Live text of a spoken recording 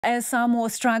As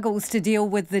Samoa struggles to deal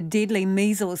with the deadly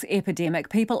measles epidemic,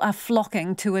 people are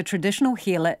flocking to a traditional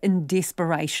healer in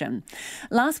desperation.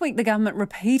 Last week, the government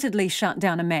repeatedly shut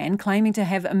down a man claiming to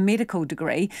have a medical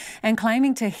degree and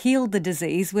claiming to heal the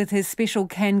disease with his special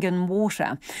Kangen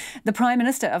water. The Prime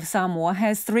Minister of Samoa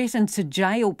has threatened to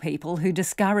jail people who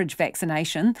discourage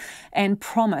vaccination and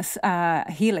promise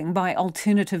healing by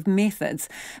alternative methods.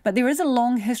 But there is a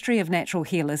long history of natural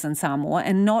healers in Samoa,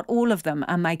 and not all of them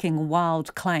are making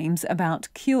wild claims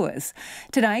about cures.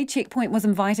 Today, Checkpoint was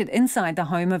invited inside the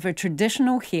home of a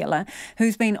traditional healer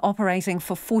who's been operating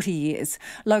for 40 years.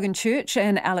 Logan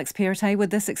and Alex Perrottet with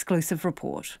this exclusive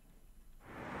report.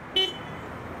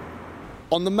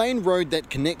 On the main road that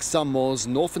connects Samoa's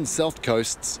north and south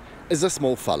coasts is a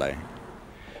small whale.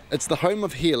 It's the home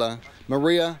of healer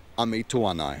Maria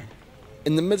Amituanai.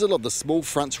 In the middle of the small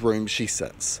front room she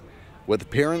sits, with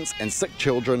parents and sick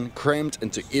children crammed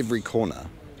into every corner.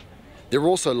 They're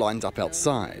also lined up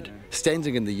outside,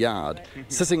 standing in the yard,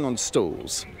 sitting on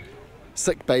stools,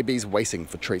 sick babies waiting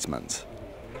for treatment.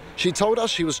 She told us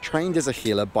she was trained as a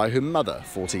healer by her mother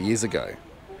 40 years ago.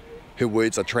 Her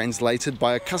words are translated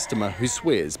by a customer who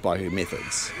swears by her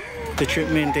methods. The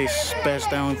treatment is passed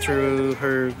down through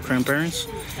her grandparents,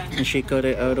 and she got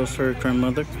it out of her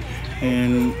grandmother,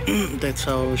 and that's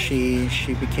how she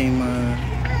became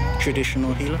a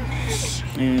traditional healer.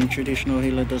 And traditional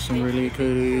healer doesn't really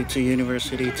go to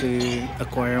university to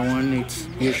acquire one. It's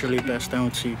usually passed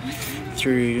down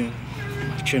through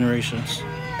generations.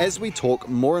 As we talk,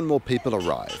 more and more people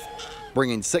arrive,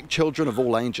 bringing sick children of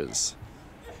all ages.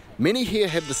 Many here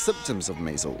have the symptoms of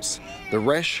measles, the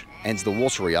rash and the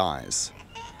watery eyes.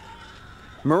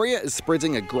 Maria is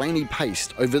spreading a grainy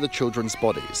paste over the children's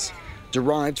bodies,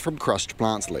 derived from crushed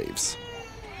plant leaves.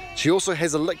 She also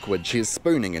has a liquid she is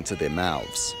spooning into their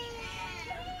mouths.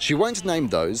 She won't name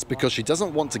those because she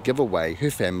doesn't want to give away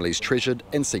her family's treasured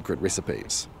and secret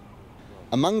recipes.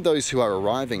 Among those who are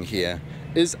arriving here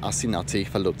is Asinati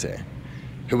Perrottet,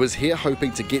 who is here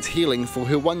hoping to get healing for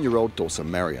her 1-year-old daughter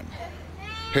Mariam.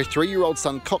 Her 3-year-old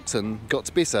son Coxon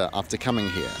got better after coming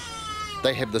here.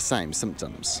 They have the same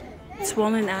symptoms.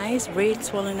 Swollen eyes, red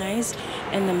swollen eyes,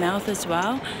 and the mouth as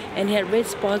well, and he had red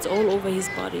spots all over his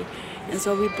body. And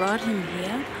so we brought him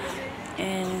here,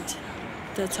 and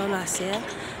the Tolasia,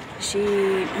 she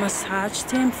massaged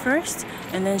him first,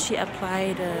 and then she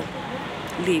applied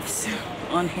leaves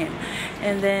on him.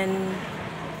 And then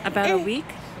about a week,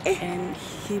 and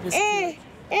he was cured.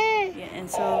 Yeah, and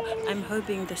so I'm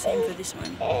hoping the same for this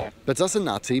one. But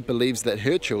Asinati believes that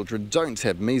her children don't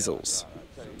have measles.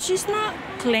 She's not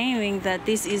claiming that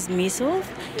this is measles.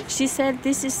 She said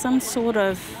this is some sort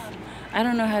of, I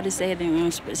don't know how to say it in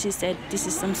English, but she said this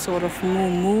is some sort of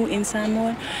moo in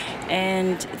Samoa,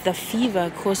 and the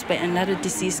fever caused by another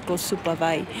disease called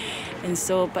supavai. And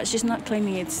so, but she's not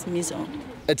claiming it's measles.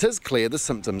 It is clear the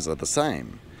symptoms are the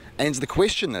same. And the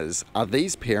question is, are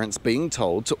these parents being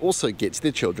told to also get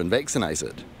their children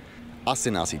vaccinated?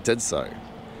 Asinati did so,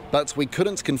 but we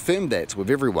couldn't confirm that with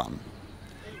everyone.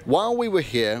 While we were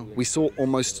here, we saw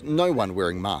almost no one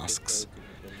wearing masks.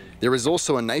 There is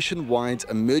also a nationwide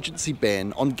emergency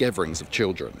ban on gatherings of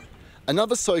children.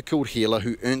 Another so-called healer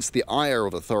who earned the ire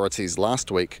of authorities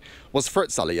last week was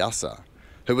Fritz Aliasa,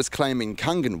 who was claiming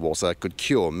Kangen water could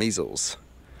cure measles.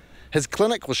 His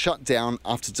clinic was shut down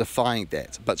after defying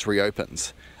that, but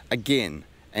reopened, again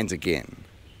and again.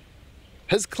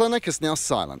 His clinic is now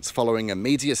silent following a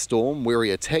media storm where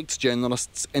he attacked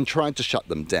journalists and tried to shut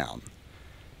them down.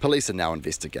 Police are now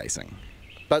investigating.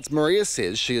 But Maria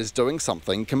says she is doing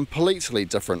something completely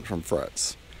different from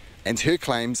Fritz, and her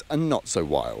claims are not so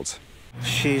wild.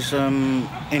 She's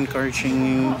encouraging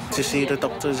you to see the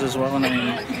doctors as well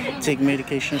and take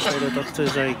medications that the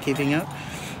doctors are giving out.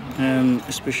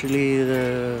 Especially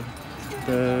the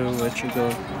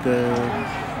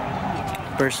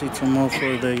paracetamol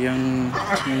for the young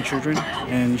children,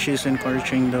 and she's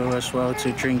encouraging though as well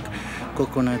to drink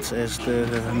coconuts, as the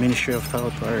Ministry of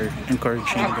Health are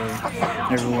encouraging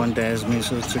everyone that has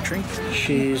measles to drink.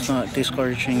 She's not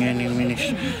discouraging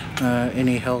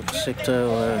any health sector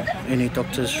or any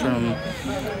doctors from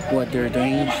what they're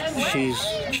doing. She's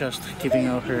just lending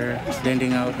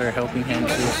out her helping hand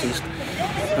to assist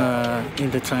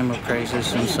in the time of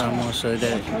crisis in Samoa, so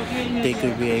that she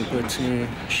could be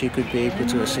able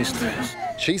to assist us.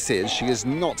 She says she is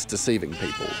not deceiving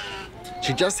people.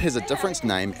 She just has a different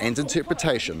name and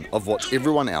interpretation of what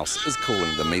everyone else is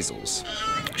calling the measles.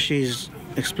 She's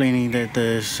explaining that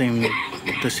the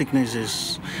sickness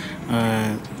is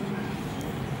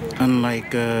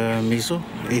unlike measles.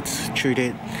 It's true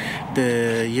that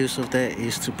the use of that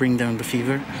is to bring down the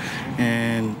fever,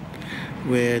 and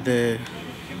where the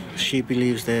she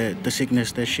believes that the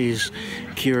sickness that she's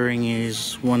curing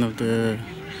is one of the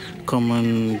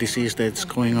common disease that's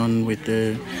going on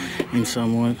in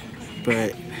Samoa,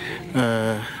 but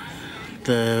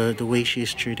the way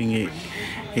she's treating it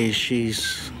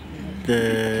is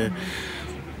the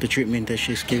treatment that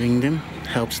she's giving them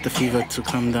helps the fever to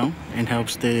come down and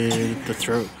helps the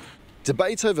throat.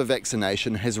 Debate over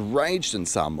vaccination has raged in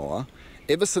Samoa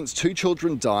ever since 2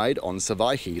 children died on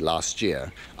Savaihi last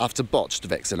year after botched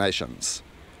vaccinations.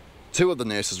 2 of the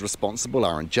nurses responsible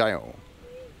are in jail.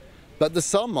 But the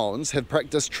Samoans have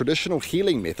practiced traditional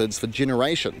healing methods for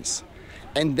generations,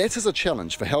 and that is a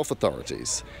challenge for health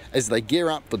authorities as they gear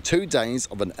up for 2 days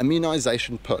of an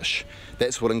immunisation push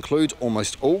that will include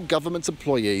almost all government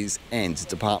employees and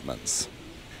departments.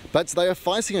 But they are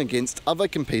fighting against other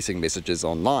competing messages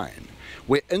online,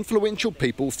 where influential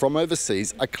people from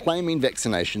overseas are claiming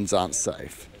vaccinations aren't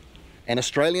safe. An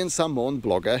Australian Samoan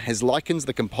blogger has likened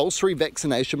the compulsory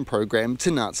vaccination program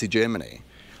to Nazi Germany,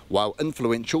 while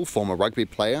influential former rugby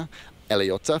player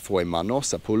Eliota Foemano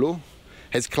Sapulu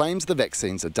has claimed the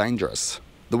vaccines are dangerous.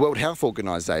 The World Health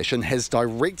Organization has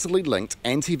directly linked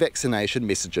anti-vaccination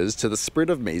messages to the spread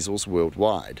of measles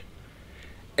worldwide.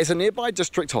 At a nearby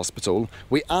district hospital,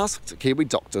 we asked Kiwi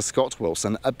doctor Scott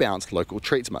Wilson about local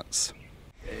treatments.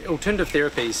 Alternative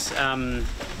therapies,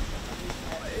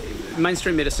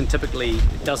 mainstream medicine typically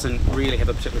doesn't really have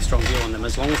a particularly strong view on them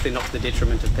as long as they're not to the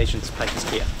detriment of patients'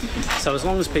 care. So as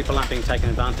long as people aren't being taken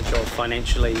advantage of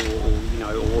financially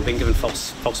or being given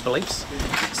false beliefs.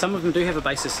 Some of them do have a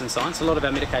basis in science. A lot of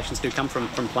our medications do come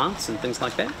from plants and things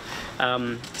like that.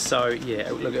 So yeah,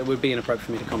 look, it would be inappropriate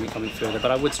for me to comment further, but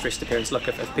I would stress to parents, look,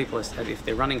 if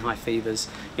they're running high fevers,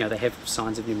 they have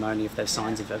signs of pneumonia, if they have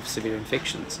signs of severe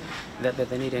infections, that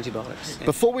they need antibiotics. Yeah.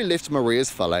 Before we left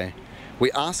Maria's whale,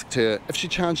 we asked her if she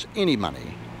charged any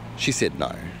money. She said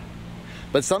no.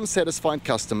 But some satisfied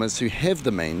customers who have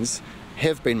the means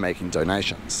have been making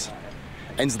donations.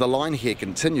 And the line here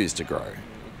continues to grow.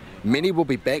 Many will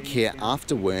be back here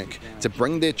after work to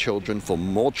bring their children for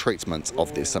more treatment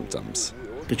of their symptoms.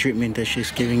 The treatment that she's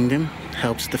giving them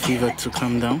helps the fever to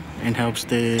come down and helps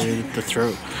the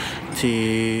throat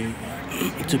to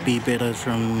be better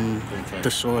from the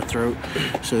sore throat.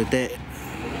 So that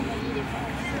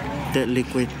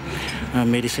liquid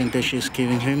medicine that she's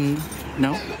giving him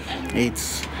now,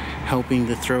 it's helping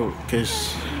the throat,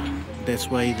 because that's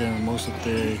why most of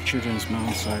the children's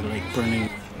mouths are like burning.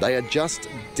 They are just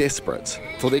desperate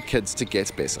for their kids to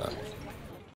get better.